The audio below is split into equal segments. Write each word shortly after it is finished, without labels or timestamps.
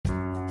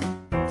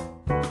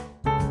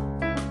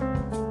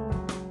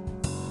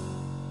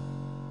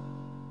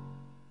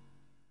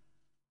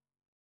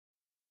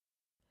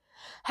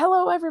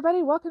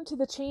everybody. Welcome to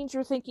the Change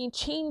Your Thinking,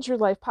 Change Your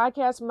Life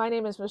podcast. My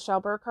name is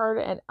Michelle Burkhardt,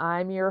 and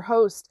I'm your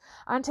host.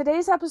 On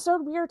today's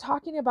episode, we are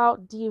talking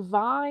about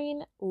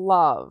divine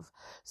love.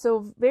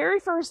 So very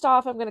first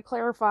off, I'm going to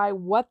clarify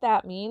what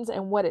that means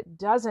and what it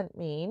doesn't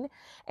mean.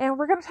 And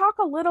we're going to talk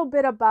a little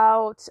bit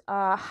about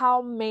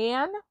how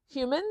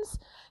humans,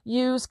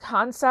 use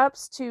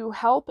concepts to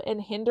help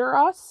and hinder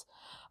us.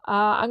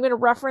 I'm going to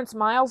reference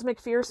Miles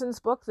McPherson's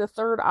book, The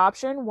Third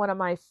Option, one of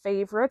my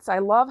favorites. I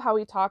love how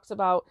he talks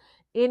about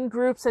in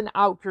groups and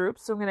out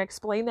groups. So I'm going to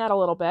explain that a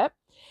little bit.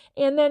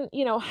 And then,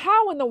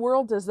 how in the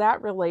world does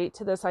that relate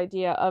to this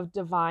idea of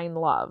divine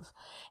love?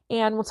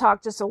 And we'll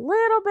talk just a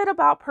little bit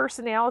about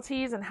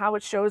personalities and how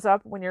it shows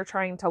up when you're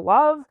trying to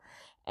love.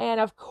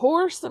 And of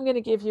course, I'm going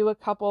to give you a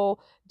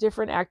couple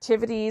different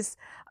activities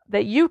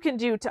that you can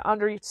do to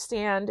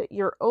understand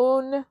your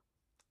own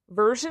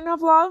version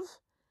of love.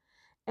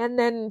 And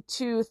then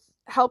to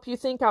help you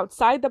think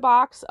outside the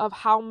box of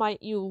how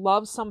might you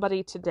love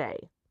somebody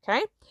today,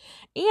 okay?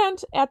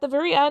 And at the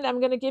very end, I'm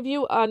going to give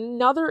you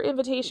another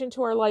invitation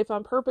to our Life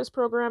on Purpose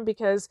program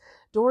because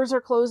doors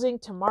are closing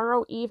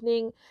tomorrow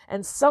evening.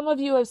 And some of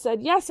you have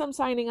said, yes, I'm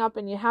signing up,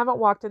 and you haven't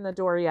walked in the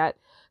door yet.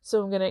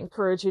 So I'm going to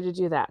encourage you to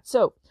do that.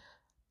 So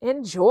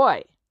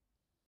enjoy.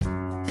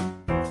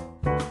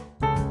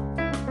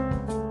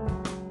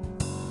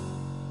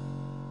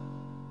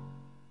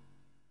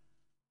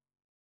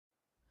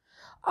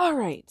 All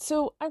right,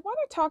 so I want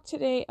to talk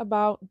today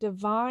about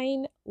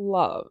divine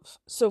love.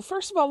 So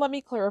first of all, let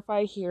me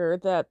clarify here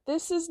that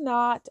this is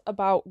not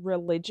about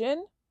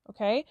religion,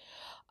 okay?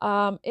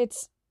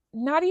 It's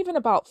not even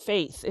about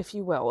faith, if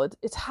you will.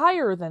 It's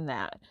higher than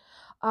that.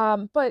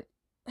 But,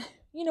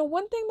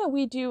 one thing that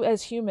we do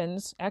as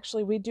humans,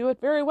 actually we do it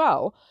very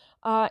well,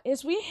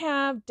 is we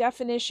have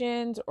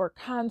definitions or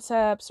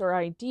concepts or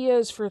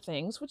ideas for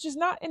things, which is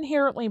not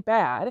inherently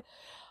bad,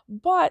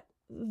 but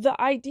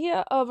the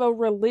idea of a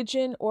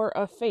religion or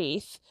a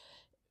faith,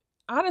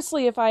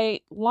 honestly, if I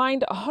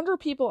lined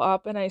 100 people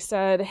up and I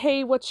said,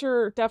 hey, what's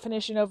your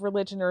definition of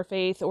religion or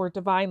faith or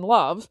divine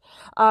love?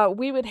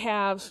 We would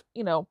have,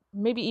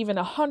 maybe even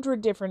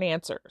 100 different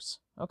answers.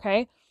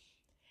 Okay.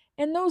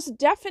 And those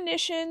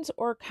definitions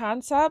or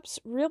concepts,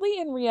 really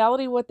in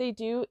reality, what they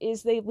do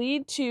is they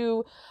lead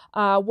to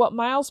what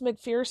Miles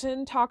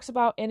McPherson talks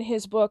about in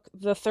his book,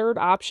 The Third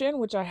Option,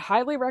 which I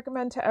highly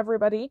recommend to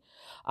everybody.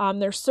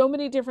 There's so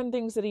many different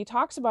things that he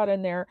talks about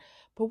in there.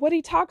 But what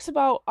he talks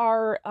about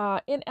are,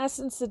 in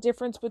essence, the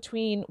difference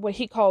between what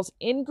he calls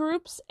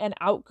in-groups and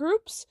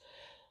out-groups.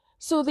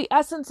 So the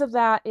essence of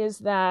that is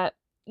that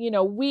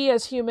we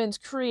as humans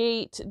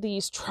create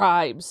these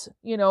tribes,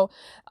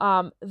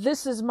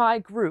 this is my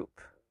group,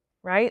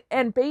 right?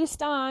 And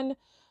based on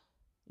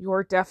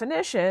your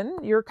definition,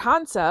 your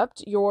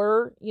concept,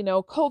 your,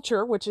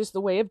 culture, which is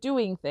the way of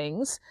doing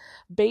things,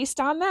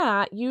 based on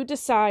that, you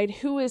decide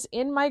who is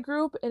in my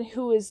group and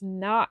who is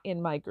not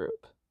in my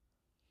group.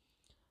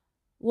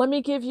 Let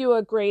me give you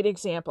a great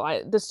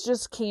example. This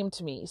just came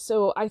to me.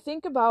 So I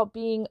think about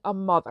being a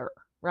mother,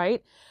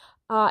 right?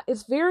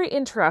 It's very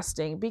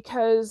interesting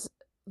because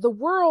the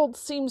world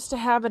seems to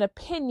have an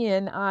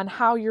opinion on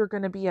how you're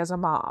going to be as a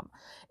mom.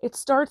 It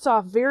starts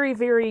off very,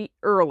 very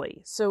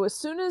early. So as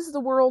soon as the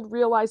world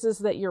realizes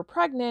that you're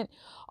pregnant,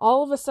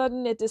 all of a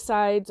sudden it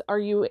decides, are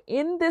you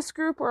in this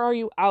group or are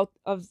you out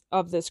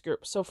of this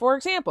group? So for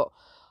example,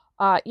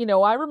 I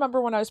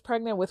remember when I was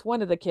pregnant with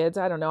one of the kids,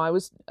 I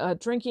was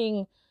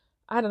drinking,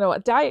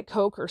 a Diet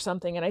Coke or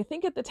something. And I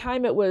think at the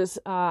time it was,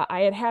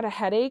 I had a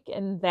headache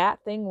and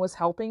that thing was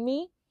helping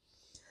me.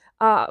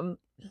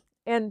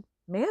 And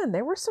man,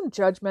 there were some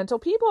judgmental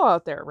people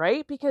out there,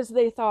 right? Because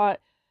they thought,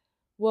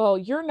 well,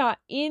 you're not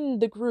in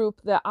the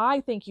group that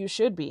I think you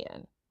should be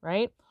in,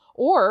 right?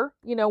 Or,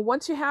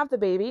 once you have the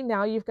baby,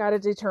 now you've got to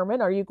determine,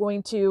 are you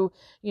going to,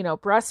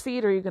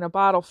 breastfeed or are you going to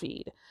bottle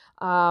feed?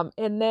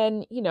 And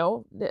then,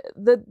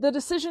 the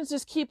decisions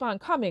just keep on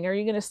coming. Are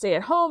you going to stay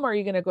at home? Are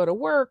you going to go to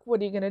work? What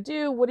are you going to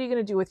do? What are you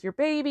going to do with your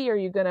baby? Are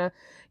you going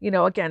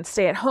to, again,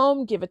 stay at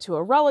home, give it to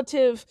a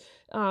relative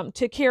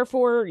to care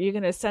for? Are you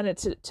going to send it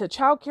to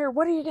childcare?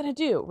 What are you going to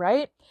do?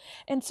 Right.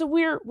 And so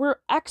we're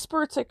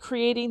experts at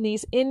creating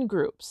these in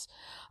groups.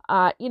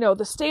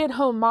 The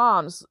stay-at-home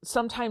moms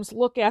sometimes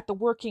look at the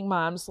working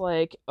moms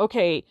like,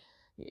 okay,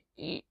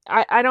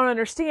 I don't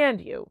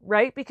understand you,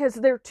 right? Because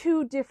they're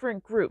two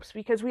different groups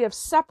because we have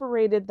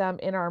separated them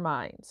in our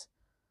minds.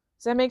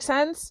 Does that make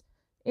sense?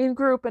 In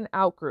group and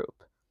out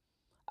group.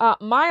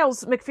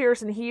 Miles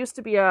McPherson, he used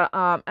to be a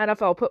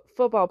NFL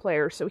football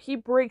player, so he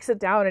breaks it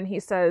down and he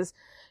says,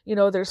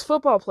 there's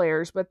football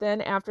players, but then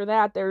after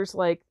that, there's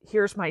like,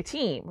 here's my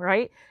team,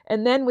 right?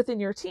 And then within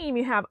your team,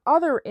 you have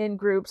other in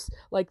groups,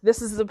 like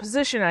this is the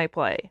position I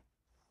play.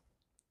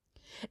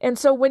 And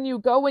so when you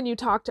go and you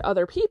talk to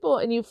other people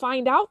and you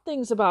find out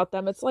things about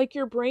them, it's like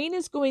your brain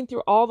is going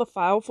through all the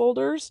file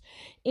folders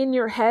in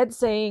your head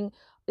saying,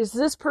 is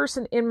this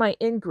person in my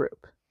in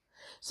group?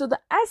 So the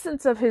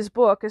essence of his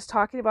book is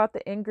talking about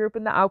the in group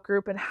and the out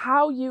group and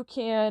how you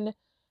can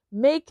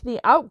make the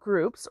out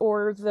groups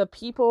or the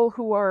people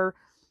who are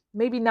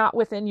maybe not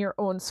within your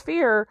own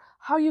sphere,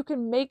 how you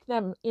can make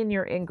them in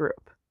your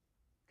in-group.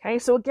 Okay,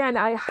 so again,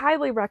 I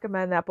highly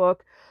recommend that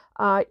book.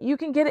 You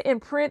can get it in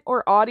print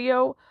or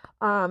audio.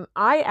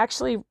 I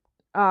actually,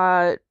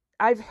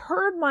 I've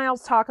heard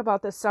Miles talk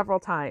about this several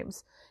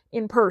times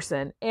in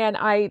person, and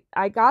I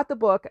got the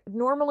book.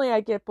 Normally I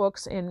get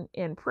books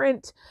in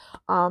print,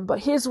 but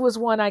his was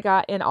one I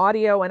got in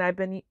audio, and I've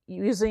been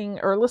using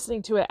or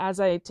listening to it as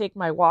I take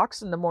my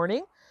walks in the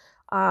morning.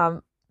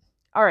 All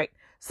right,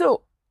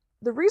 so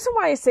the reason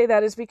why I say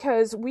that is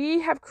because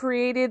we have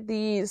created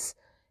these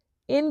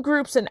in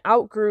groups and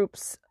out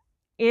groups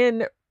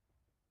in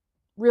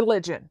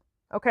religion.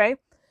 Okay.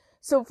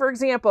 So for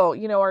example,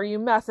 are you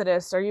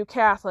Methodist? Are you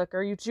Catholic?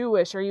 Are you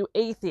Jewish? Are you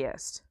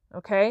atheist?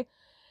 Okay.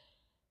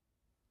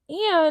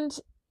 And,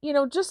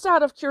 just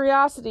out of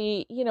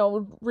curiosity,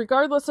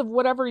 regardless of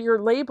whatever your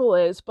label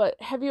is, but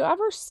have you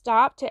ever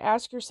stopped to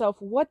ask yourself,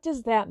 what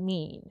does that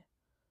mean?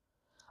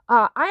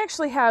 I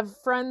actually have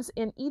friends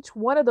in each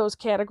one of those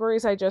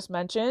categories I just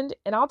mentioned.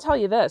 And I'll tell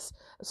you this.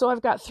 So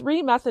I've got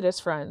 3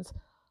 Methodist friends.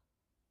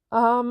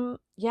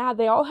 Yeah,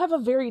 they all have a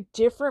very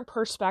different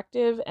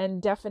perspective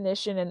and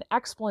definition and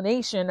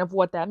explanation of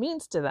what that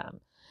means to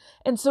them.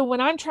 And so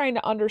when I'm trying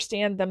to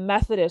understand the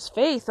Methodist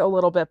faith a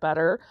little bit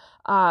better,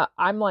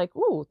 I'm like,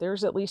 ooh,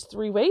 there's at least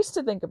 3 ways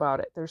to think about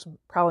it. There's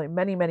probably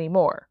many, many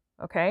more.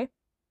 Okay.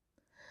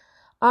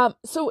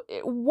 So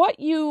what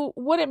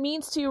it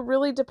means to you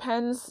really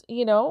depends,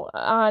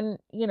 on,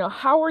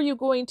 how are you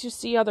going to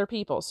see other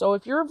people? So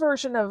if your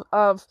version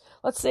of,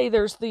 let's say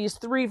there's these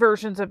 3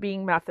 versions of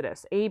being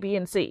Methodist, A, B,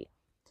 and C.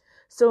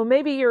 So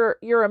maybe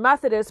you're a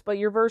Methodist, but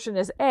your version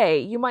is A.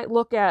 You might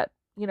look at,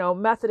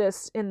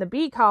 Methodists in the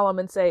B column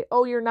and say,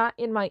 oh, you're not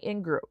in my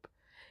in-group.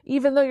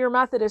 Even though you're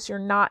Methodist, you're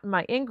not in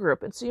my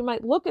in-group. And so you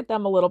might look at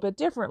them a little bit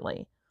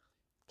differently.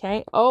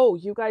 Okay. Oh,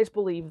 you guys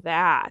believe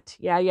that.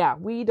 Yeah.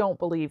 We don't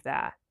believe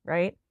that.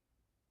 Right.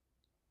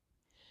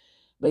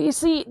 But you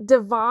see,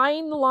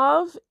 divine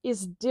love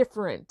is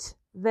different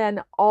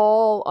than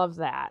all of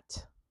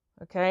that.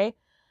 Okay.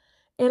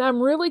 And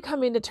I'm really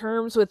coming to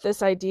terms with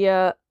this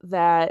idea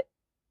that,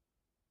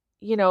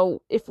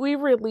 if we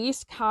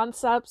release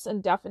concepts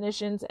and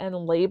definitions and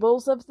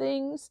labels of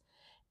things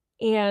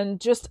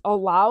and just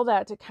allow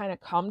that to kind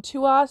of come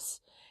to us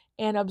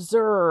and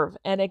observe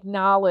and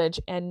acknowledge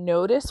and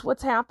notice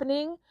what's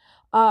happening,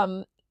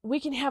 we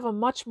can have a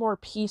much more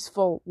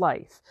peaceful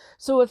life.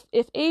 So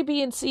if A,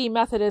 B, and C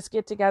Methodists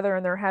get together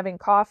and they're having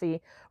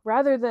coffee,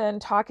 rather than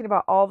talking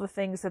about all the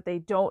things that they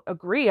don't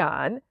agree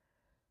on,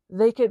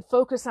 they could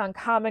focus on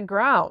common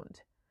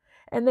ground.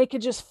 And they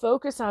could just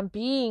focus on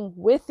being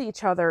with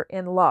each other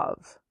in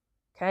love.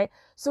 Okay?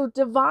 So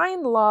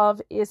divine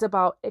love is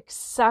about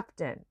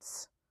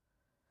acceptance.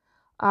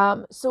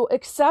 So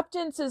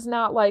acceptance is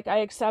not like I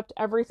accept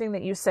everything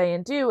that you say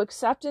and do.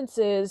 Acceptance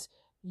is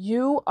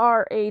you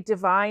are a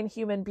divine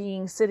human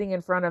being sitting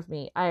in front of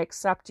me. I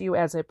accept you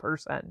as a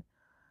person.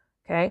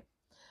 Okay?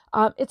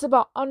 It's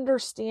about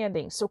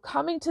understanding. So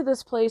coming to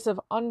this place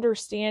of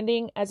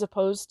understanding as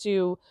opposed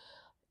to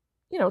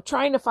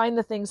trying to find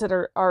the things that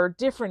are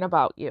different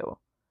about you.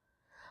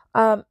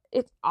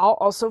 It's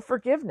also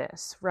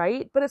forgiveness,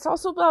 right? But it's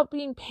also about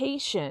being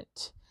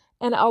patient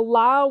and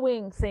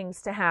allowing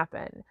things to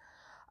happen.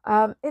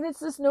 And it's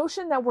this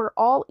notion that we're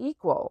all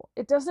equal.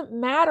 It doesn't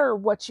matter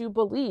what you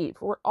believe.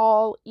 We're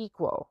all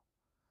equal.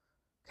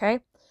 Okay?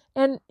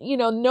 And,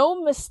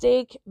 no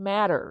mistake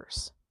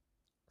matters.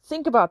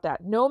 Think about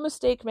that. No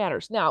mistake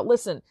matters. Now,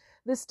 listen,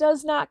 this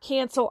does not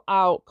cancel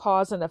out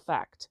cause and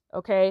effect.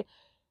 Okay?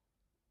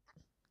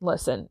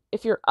 Listen,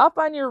 if you're up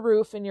on your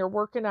roof and you're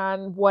working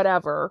on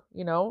whatever,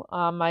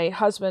 my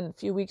husband a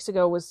few weeks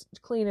ago was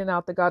cleaning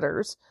out the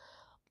gutters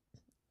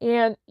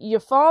and you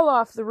fall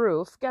off the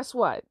roof, guess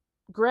what?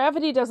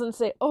 Gravity doesn't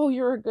say, oh,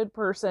 you're a good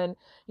person.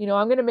 I'm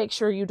going to make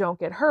sure you don't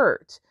get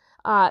hurt.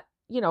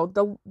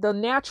 The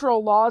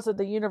natural laws of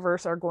the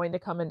universe are going to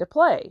come into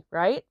play,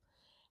 right?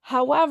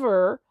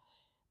 However,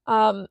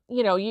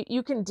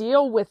 you can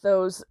deal with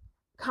those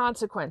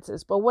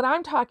consequences. But what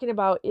I'm talking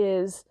about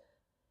is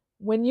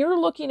when you're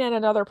looking at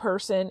another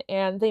person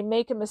and they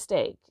make a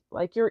mistake,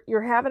 like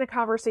you're having a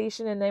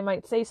conversation and they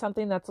might say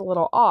something that's a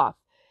little off.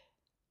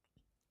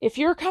 If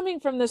you're coming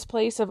from this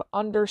place of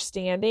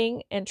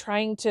understanding and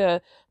trying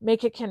to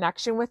make a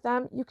connection with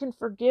them, you can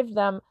forgive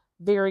them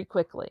very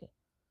quickly.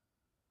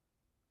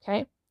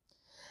 Okay?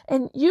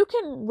 And you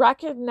can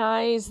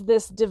recognize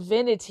this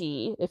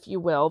divinity, if you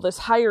will, this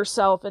higher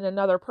self in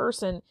another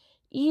person,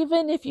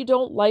 even if you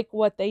don't like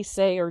what they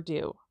say or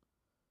do.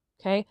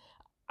 Okay?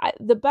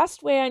 The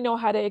best way I know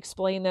how to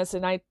explain this,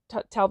 and I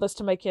tell this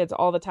to my kids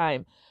all the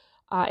time,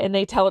 and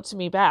they tell it to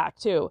me back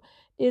too,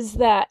 is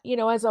that,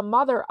 as a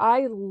mother,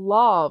 I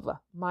love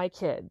my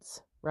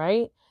kids,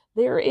 right?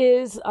 There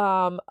is,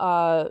 and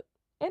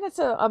it's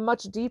a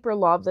much deeper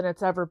love than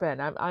it's ever been.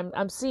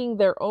 I'm seeing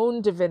their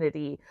own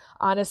divinity,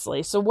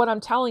 honestly. So what I'm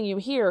telling you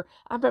here,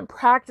 I've been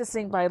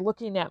practicing by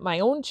looking at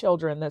my own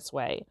children this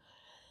way.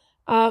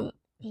 I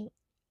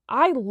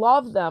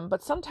love them,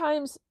 but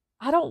sometimes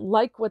I don't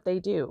like what they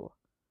do.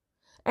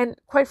 And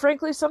quite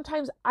frankly,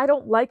 sometimes I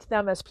don't like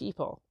them as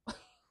people.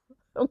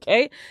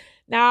 Okay.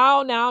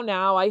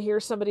 Now I hear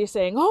somebody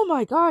saying, "Oh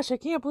my gosh, I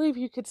can't believe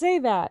you could say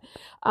that."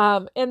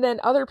 And then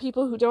other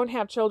people who don't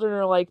have children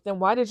are like, "Then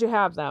why did you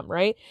have them?"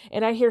 Right.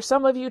 And I hear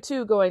some of you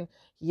too going,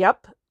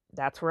 "Yep,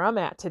 that's where I'm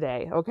at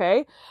today."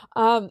 Okay.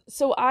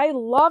 So I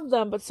love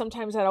them, but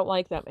sometimes I don't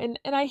like them. And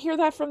I hear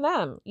that from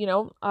them,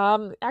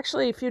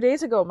 actually a few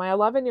days ago, my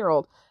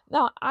 11-year-old,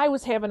 now I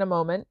was having a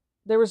moment.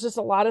 There was just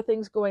a lot of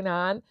things going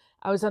on.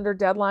 I was under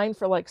deadline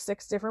for like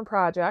 6 different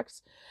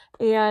projects.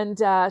 And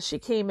she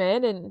came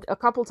in and a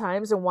couple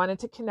times and wanted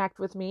to connect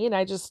with me. And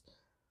I just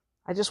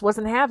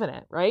wasn't having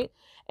it. Right.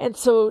 And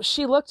so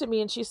she looked at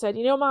me and she said,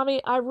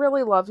 Mommy, I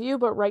really love you,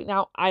 but right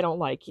now I don't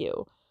like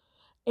you.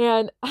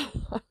 And I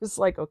was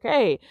like,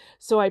 okay.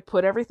 So I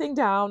put everything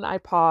down. I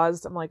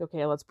paused. I'm like,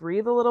 okay, let's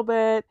breathe a little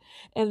bit.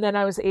 And then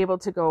I was able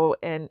to go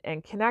and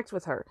connect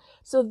with her.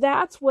 So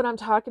that's what I'm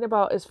talking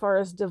about as far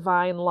as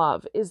divine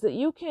love, is that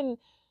you can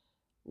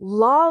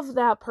love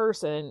that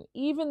person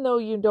even though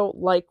you don't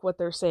like what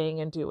they're saying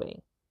and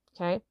doing.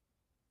 Okay.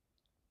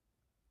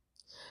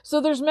 So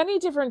there's many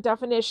different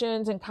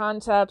definitions and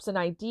concepts and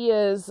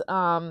ideas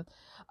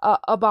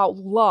about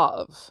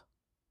love.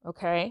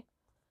 Okay.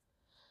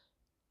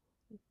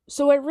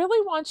 So I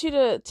really want you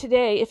to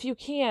today, if you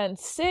can,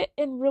 sit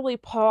and really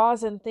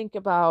pause and think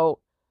about,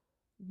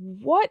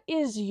 what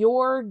is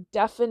your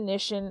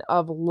definition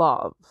of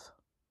love?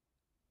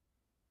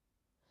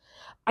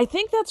 I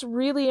think that's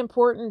really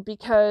important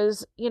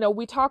because,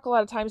 we talk a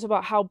lot of times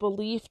about how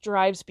belief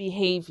drives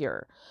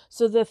behavior.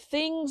 So the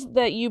things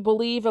that you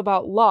believe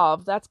about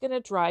love, that's going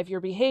to drive your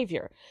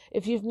behavior.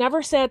 If you've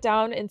never sat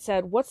down and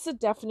said, what's the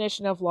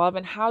definition of love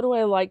and how do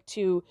I like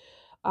to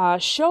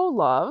show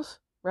love,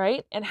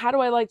 right? And how do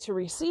I like to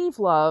receive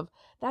love?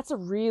 That's a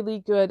really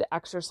good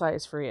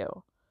exercise for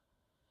you.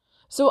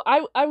 So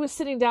I was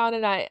sitting down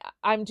and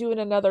I'm doing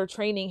another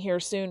training here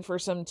soon for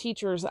some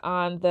teachers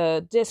on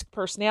the DISC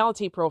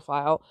personality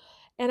profile.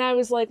 And I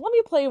was like, let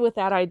me play with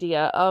that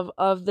idea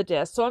of the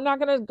DISC. So I'm not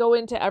going to go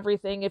into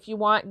everything. If you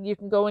want, you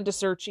can go into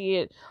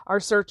Searchy, our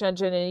search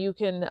engine, and you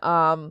can,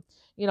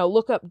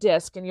 look up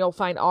DISC and you'll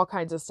find all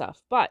kinds of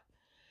stuff. But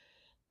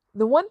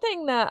the one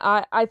thing that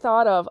I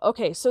thought of,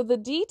 okay, so the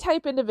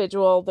D-type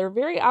individual, they're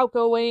very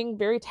outgoing,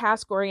 very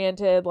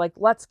task-oriented, like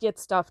let's get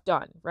stuff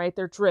done, right?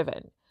 They're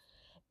driven.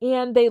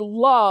 And they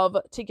love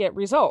to get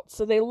results.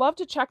 So they love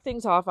to check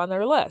things off on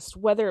their list,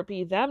 whether it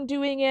be them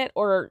doing it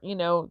or,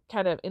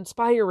 kind of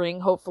inspiring,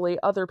 hopefully,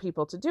 other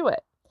people to do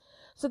it.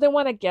 So they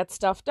want to get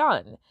stuff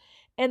done.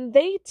 And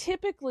they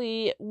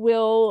typically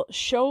will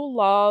show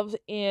love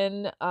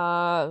in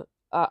a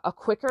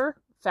quicker,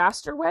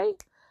 faster way.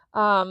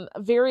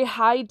 Very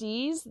high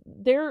D's,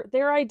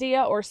 their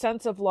idea or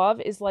sense of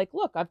love is like,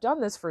 look, I've done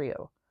this for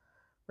you,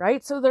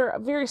 right? So they're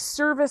very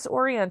service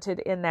oriented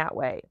in that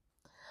way.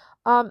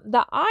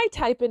 The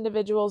I-type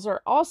individuals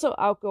are also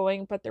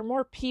outgoing, but they're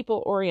more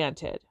people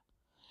oriented.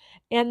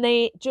 And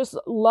they just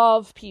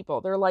love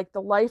people. They're like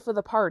the life of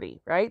the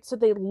party, right? So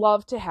they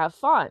love to have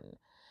fun.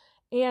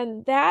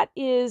 And that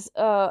is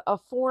a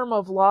form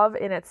of love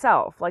in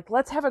itself. Like,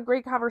 let's have a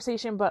great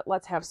conversation, but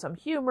let's have some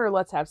humor.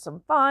 Let's have some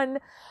fun.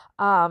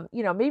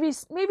 Maybe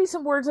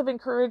some words of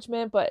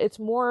encouragement, but it's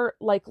more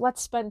like,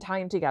 let's spend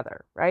time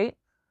together, right?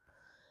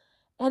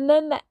 And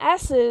then the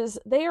S's,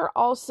 they are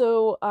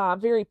also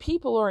very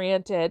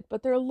people-oriented,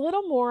 but they're a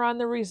little more on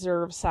the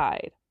reserve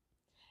side.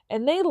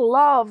 And they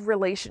love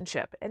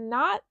relationship, and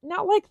not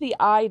like the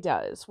I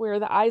does, where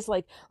the I's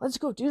like, let's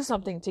go do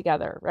something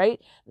together, right?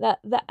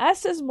 The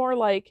S is more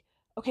like,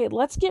 okay,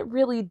 let's get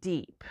really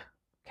deep,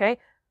 okay?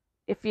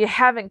 If you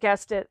haven't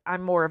guessed it,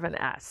 I'm more of an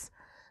S.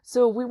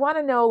 So we want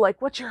to know,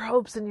 like, what's your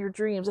hopes and your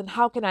dreams and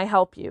how can I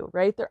help you,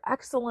 right? They're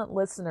excellent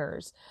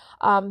listeners.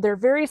 They're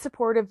very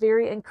supportive,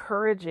 very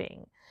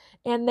encouraging.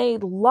 And they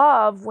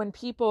love when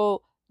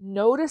people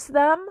notice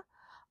them.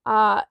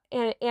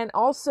 And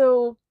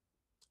also,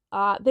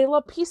 they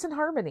love peace and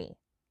harmony,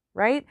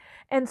 right?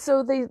 And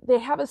so they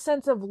have a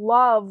sense of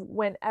love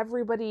when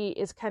everybody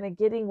is kind of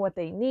getting what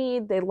they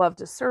need. They love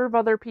to serve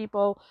other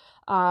people.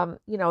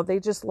 They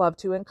just love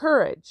to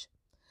encourage.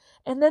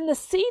 And then the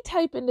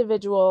C-type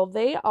individual,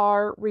 they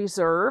are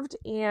reserved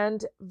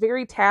and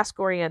very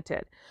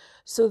task-oriented.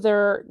 So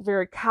they're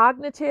very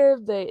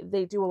cognitive.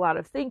 They do a lot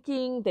of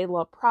thinking. They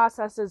love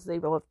processes. They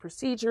love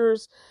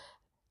procedures.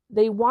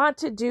 They want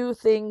to do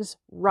things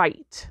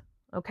right,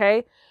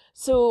 okay?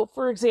 So,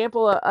 for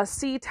example, a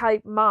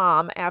C-type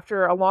mom,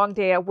 after a long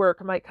day at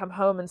work, might come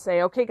home and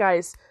say, okay,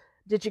 guys,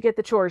 did you get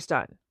the chores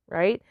done,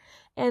 right?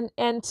 And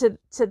to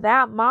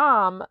that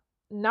mom,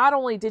 not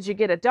only did you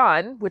get it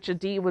done, which a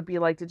D would be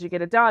like, did you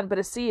get it done? But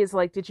a C is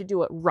like, did you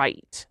do it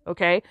right?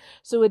 Okay.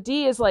 So a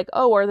D is like,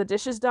 oh, are the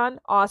dishes done?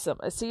 Awesome.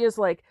 A C is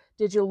like,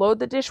 did you load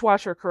the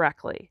dishwasher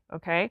correctly?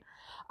 Okay.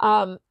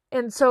 And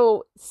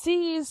so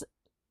C's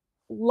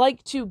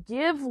like to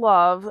give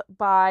love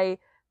by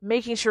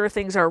making sure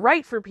things are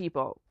right for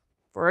people.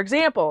 For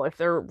example, if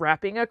they're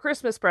wrapping a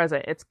Christmas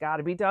present, it's got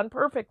to be done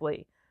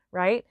perfectly,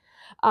 right?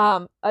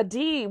 A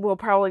D will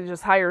probably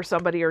just hire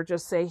somebody or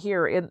just say,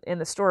 here in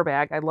the store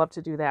bag. I'd love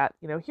to do that.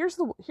 Here's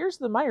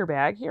the Meijer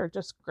bag. Here,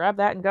 just grab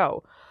that and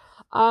go.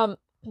 Um,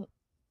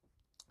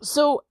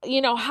 so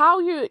how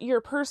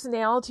your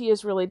personality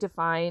is really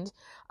defined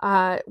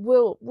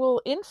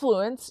will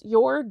influence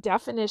your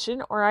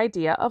definition or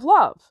idea of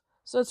love.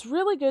 So it's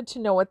really good to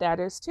know what that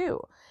is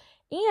too.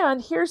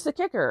 And here's the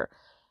kicker.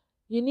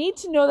 You need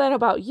to know that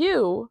about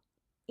you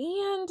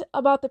and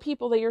about the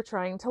people that you're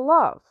trying to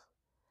love.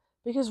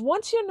 Because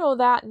once you know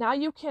that, now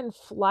you can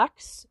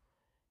flex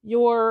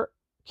your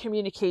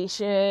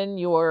communication,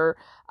 your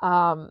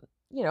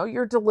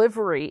your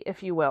delivery,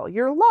 if you will,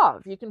 your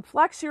love. You can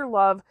flex your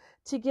love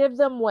to give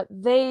them what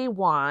they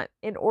want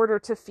in order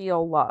to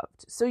feel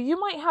loved. So you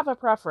might have a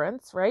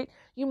preference, right?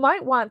 You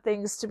might want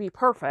things to be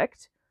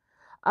perfect,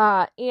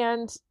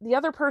 and the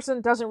other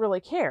person doesn't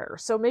really care.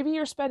 So maybe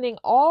you're spending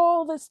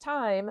all this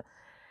time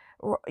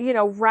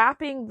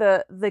wrapping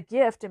the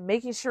gift and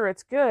making sure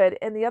it's good,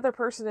 and the other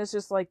person is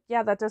just like,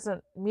 yeah, that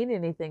doesn't mean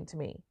anything to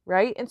me,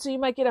 right? And so you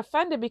might get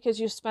offended because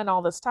you spent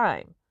all this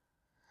time.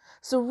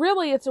 So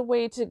really it's a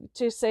way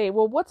to say,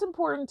 well, what's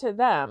important to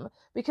them?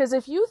 Because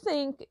if you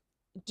think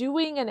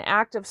doing an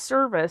act of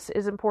service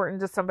is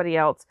important to somebody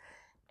else,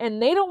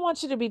 and they don't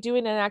want you to be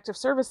doing an act of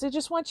service, they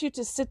just want you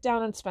to sit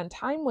down and spend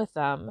time with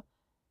them.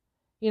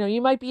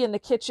 You might be in the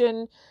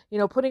kitchen,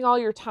 putting all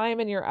your time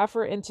and your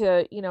effort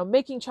into,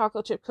 making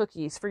chocolate chip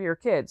cookies for your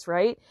kids,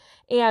 right?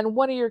 And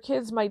one of your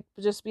kids might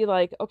just be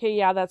like, okay,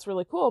 yeah, that's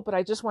really cool, but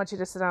I just want you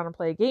to sit down and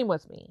play a game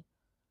with me.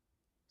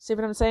 See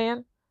what I'm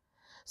saying?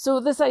 So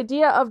this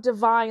idea of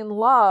divine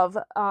love,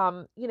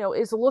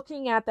 is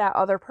looking at that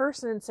other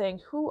person and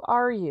saying, who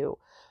are you?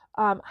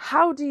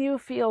 How do you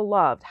feel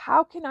loved?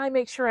 How can I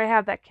make sure I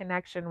have that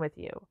connection with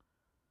you?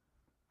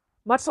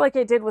 Much like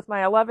I did with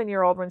my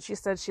 11-year-old when she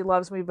said she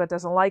loves me but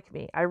doesn't like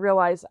me. I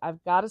realized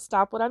I've got to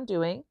stop what I'm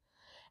doing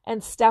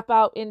and step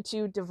out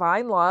into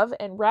divine love.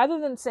 And rather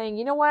than saying,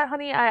 you know what,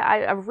 honey,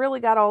 I've really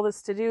got all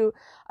this to do,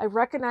 I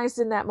recognized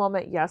in that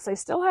moment, yes, I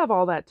still have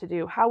all that to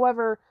do.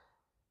 However,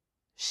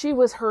 she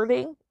was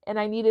hurting and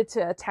I needed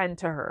to attend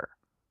to her.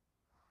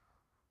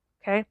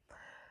 Okay?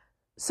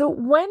 So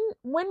when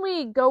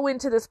we go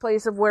into this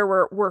place of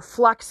where we're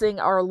flexing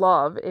our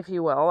love, if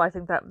you will, I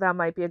think that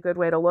might be a good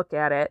way to look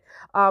at it.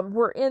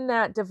 We're in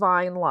that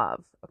divine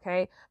love.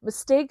 Okay,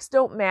 mistakes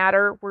don't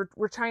matter.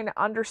 We're trying to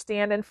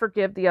understand and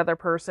forgive the other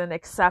person,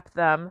 accept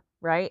them,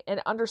 right,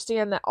 and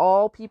understand that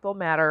all people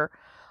matter.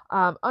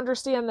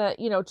 Understand that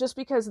just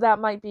because that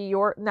might be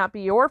not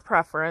be your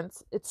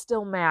preference, it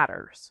still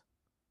matters.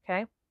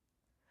 Okay.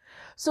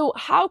 So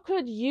how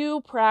could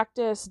you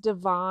practice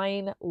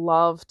divine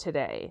love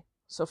today?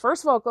 So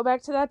first of all, go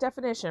back to that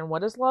definition.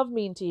 What does love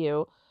mean to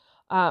you?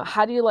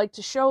 How do you like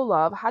to show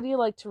love? How do you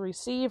like to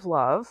receive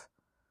love?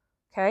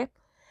 Okay.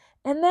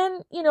 And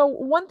then,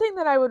 one thing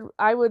that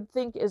I would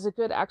think is a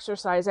good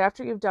exercise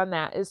after you've done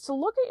that is to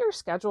look at your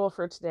schedule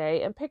for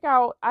today and pick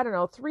out,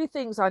 3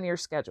 things on your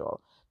schedule.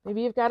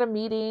 Maybe you've got a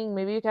meeting,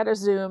 maybe you've got a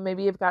Zoom,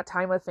 maybe you've got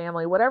time with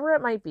family, whatever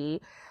it might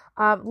be.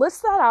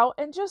 List that out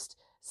and just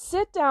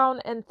sit down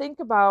and think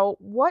about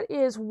what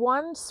is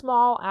one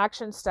small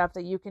action step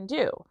that you can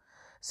do.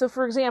 So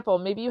for example,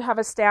 maybe you have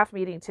a staff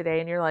meeting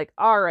today and you're like,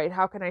 all right,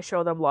 how can I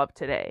show them love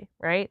today?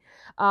 Right?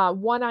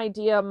 One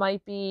idea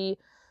might be,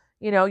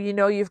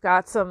 you've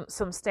got some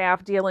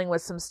staff dealing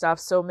with some stuff.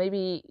 So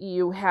maybe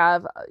you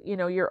have,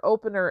 your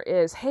opener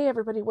is, hey,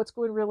 everybody, what's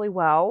going really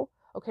well?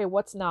 Okay,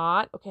 what's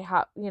not? Okay,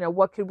 how,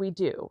 what could we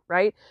do?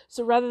 Right?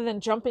 So rather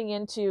than jumping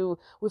into,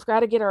 we've got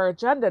to get our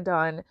agenda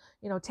done,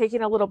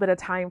 taking a little bit of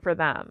time for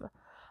them.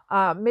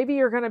 Maybe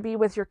you're going to be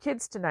with your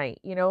kids tonight.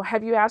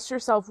 Have you asked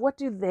yourself, what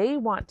do they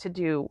want to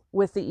do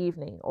with the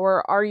evening?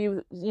 Or are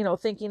you,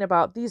 thinking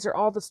about, these are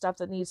all the stuff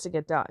that needs to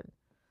get done?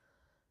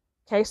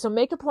 Okay, so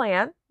make a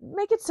plan,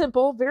 make it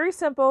simple, very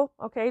simple.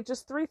 Okay,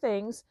 just 3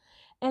 things.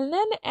 And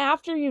then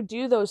after you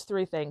do those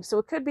 3 things, so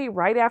it could be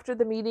right after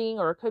the meeting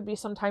or it could be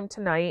sometime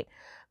tonight,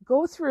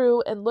 go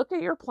through and look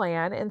at your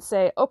plan and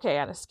say, okay,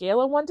 on a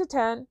scale of 1 to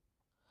 10,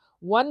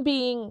 1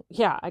 being,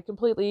 yeah, I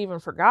completely even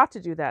forgot to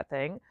do that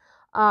thing.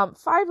 5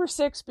 or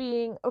 6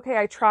 being, okay,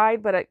 I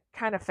tried, but it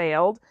kind of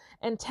failed.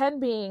 And 10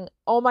 being,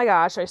 oh my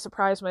gosh, I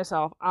surprised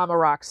myself. I'm a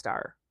rock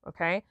star.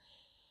 Okay.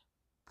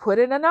 Put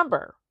in a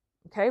number.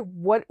 Okay.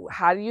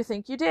 How do you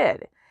think you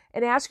did?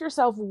 And ask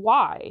yourself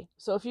why.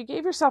 So if you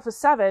gave yourself a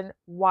 7,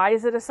 why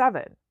is it a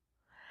 7?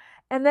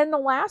 And then the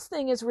last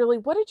thing is really,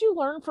 what did you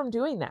learn from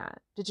doing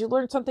that? Did you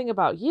learn something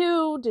about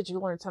you? Did you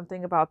learn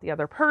something about the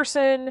other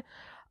person?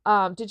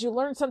 Did you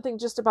learn something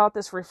just about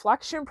this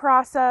reflection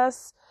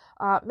process?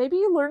 Maybe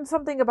you learned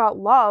something about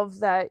love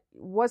that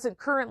wasn't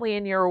currently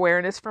in your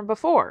awareness from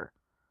before.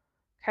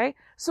 Okay,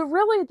 so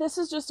really this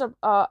is just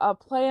a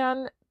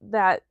plan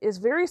that is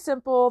very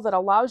simple, that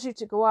allows you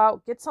to go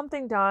out, get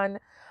something done,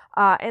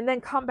 and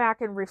then come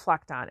back and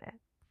reflect on it.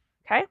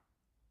 Okay,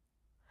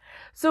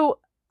 so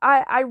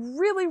I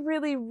really,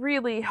 really,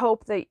 really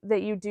hope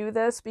that you do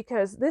this,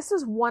 because this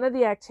is one of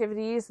the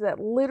activities that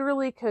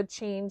literally could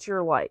change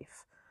your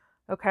life.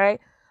 Okay.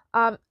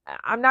 I'm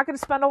not going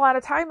to spend a lot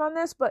of time on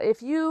this, but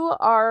if you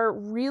are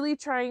really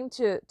trying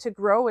to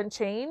grow and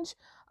change,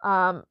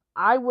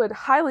 I would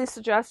highly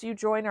suggest you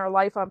join our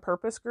Life on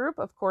Purpose group.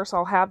 Of course,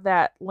 I'll have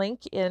that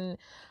link in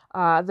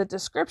the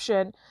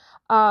description.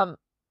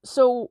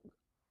 So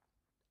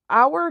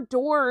our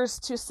doors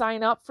to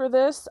sign up for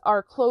this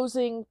are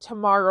closing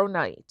tomorrow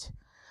night.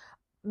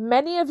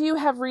 Many of you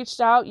have reached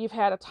out. You've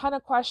had a ton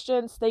of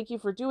questions. Thank you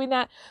for doing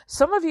that.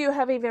 Some of you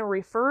have even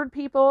referred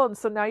people, and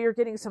so now you're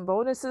getting some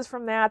bonuses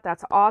from that.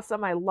 That's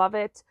awesome. I love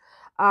it.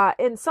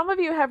 And some of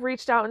you have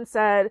reached out and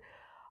said,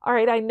 all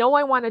right, I know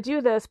I want to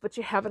do this, but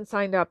you haven't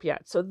signed up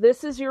yet. So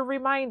this is your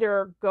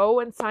reminder. Go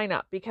and sign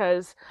up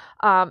because,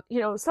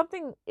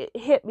 something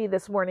hit me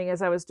this morning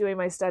as I was doing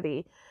my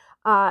study.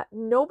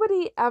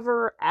 Nobody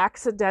ever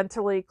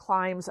accidentally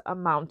climbs a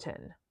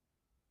mountain.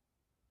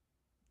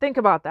 Think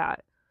about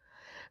that.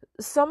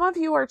 Some of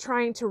you are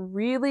trying to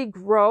really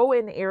grow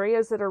in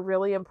areas that are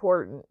really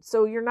important.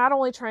 So you're not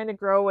only trying to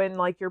grow in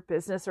like your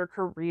business or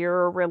career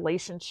or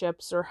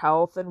relationships or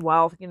health and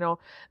wealth,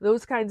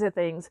 those kinds of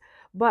things,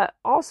 but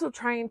also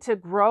trying to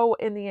grow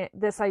in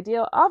this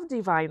idea of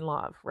divine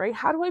love, right?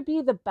 How do I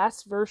be the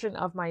best version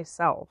of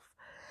myself?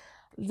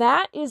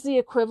 That is the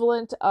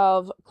equivalent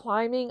of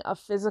climbing a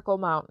physical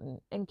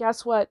mountain. And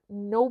guess what?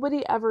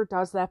 Nobody ever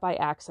does that by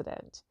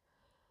accident.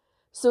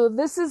 So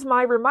this is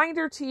my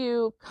reminder to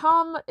you.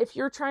 Come, if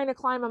you're trying to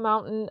climb a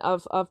mountain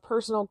of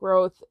personal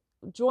growth,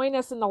 join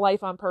us in the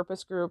Life on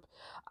Purpose group.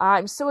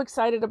 I'm so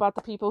excited about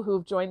the people who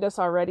have joined us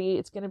already.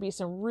 It's going to be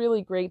some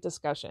really great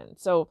discussion.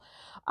 So,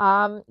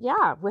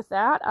 with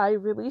that, I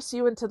release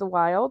you into the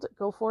wild.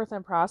 Go forth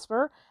and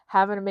prosper.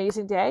 Have an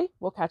amazing day.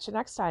 We'll catch you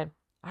next time.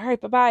 All right,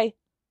 bye-bye.